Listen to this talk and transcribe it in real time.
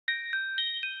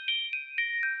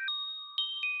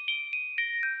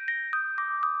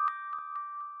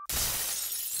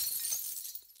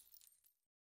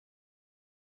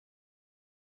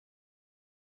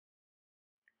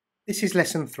This is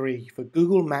lesson 3 for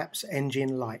Google Maps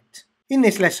Engine Lite. In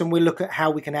this lesson we'll look at how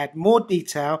we can add more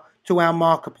detail to our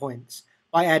marker points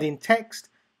by adding text,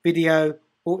 video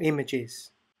or images.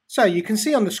 So you can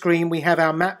see on the screen we have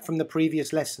our map from the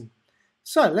previous lesson.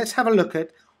 So let's have a look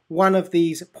at one of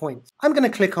these points. I'm going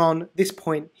to click on this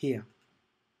point here.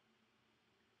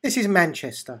 This is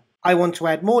Manchester. I want to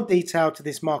add more detail to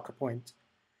this marker point.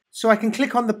 So I can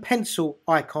click on the pencil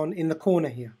icon in the corner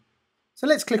here. So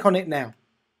let's click on it now.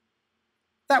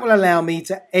 That will allow me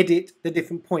to edit the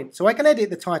different points. So I can edit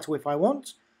the title if I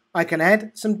want. I can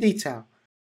add some detail.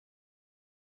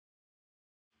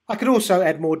 I could also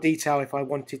add more detail if I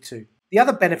wanted to. The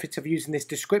other benefit of using this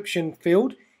description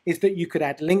field is that you could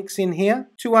add links in here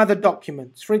to other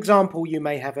documents. For example, you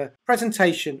may have a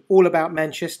presentation all about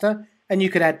Manchester and you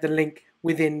could add the link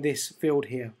within this field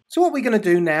here. So what we're going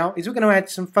to do now is we're going to add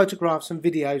some photographs and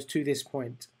videos to this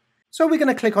point. So we're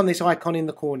going to click on this icon in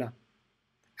the corner.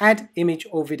 Add image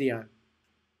or video.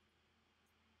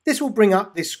 This will bring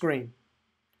up this screen.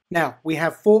 Now we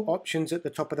have 4 options at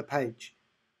the top of the page.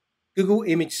 Google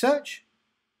Image Search,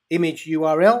 Image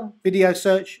URL, Video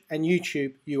Search and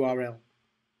YouTube URL.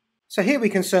 So here we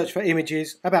can search for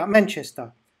images about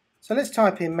Manchester. So let's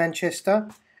type in Manchester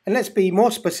and let's be more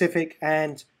specific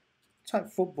and type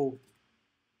football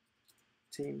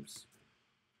teams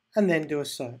and then do a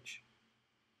search.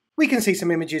 We can see some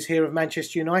images here of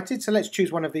Manchester United, so let's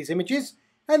choose one of these images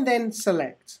and then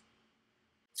select.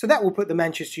 So that will put the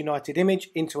Manchester United image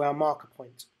into our marker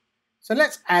point. So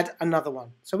let's add another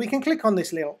one. So we can click on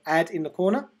this little add in the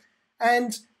corner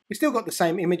and we've still got the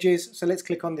same images, so let's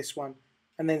click on this one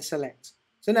and then select.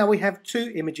 So now we have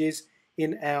 2 images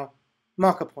in our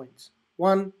marker point.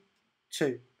 1,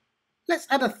 2. Let's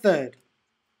add a third.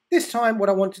 This time what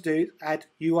I want to do is add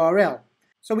URL.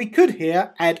 So we could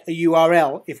here add a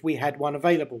URL if we had one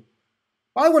available.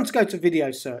 But I want to go to video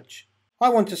search. I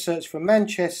want to search for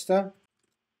Manchester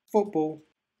football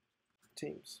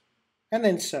teams and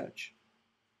then search.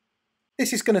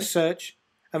 This is going to search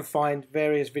and find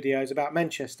various videos about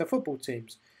Manchester football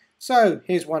teams. So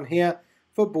here's one here,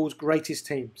 football's greatest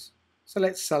teams. So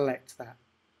let's select that.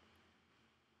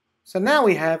 So now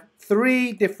we have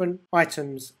 3 different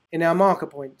items in our marker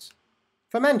points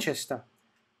for Manchester.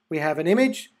 We have an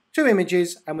image, 2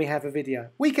 images, and we have a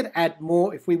video. We could add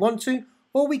more if we want to,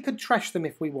 or we could trash them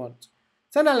if we want.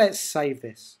 So now let's save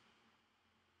this.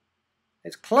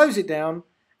 Let's close it down,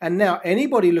 and now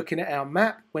anybody looking at our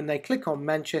map, when they click on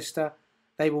Manchester,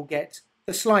 they will get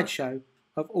the slideshow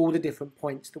of all the different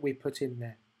points that we put in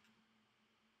there.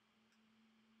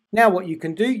 Now what you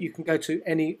can do, you can go to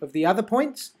any of the other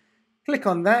points, click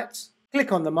on that,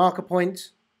 click on the marker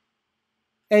point,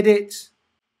 edit,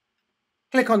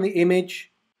 click on the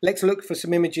image. Let's look for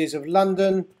some images of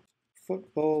London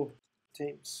football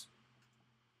teams.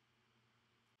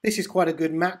 This is quite a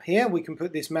good map here. We can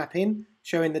put this map in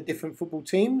showing the different football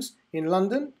teams in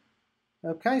London.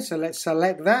 Okay, so let's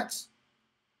select that.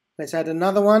 Let's add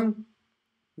another one.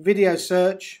 Video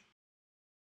search.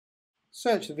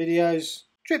 Search the videos.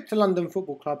 Trip to London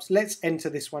football clubs. Let's enter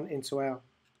this one into our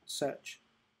search.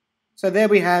 So there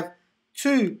we have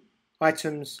 2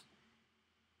 items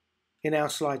in our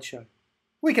slideshow.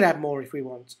 We can add more if we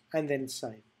want and then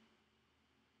save.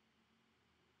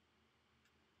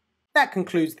 That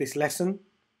concludes this lesson.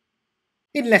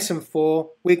 In lesson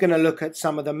 4 we're going to look at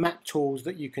some of the map tools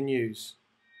that you can use.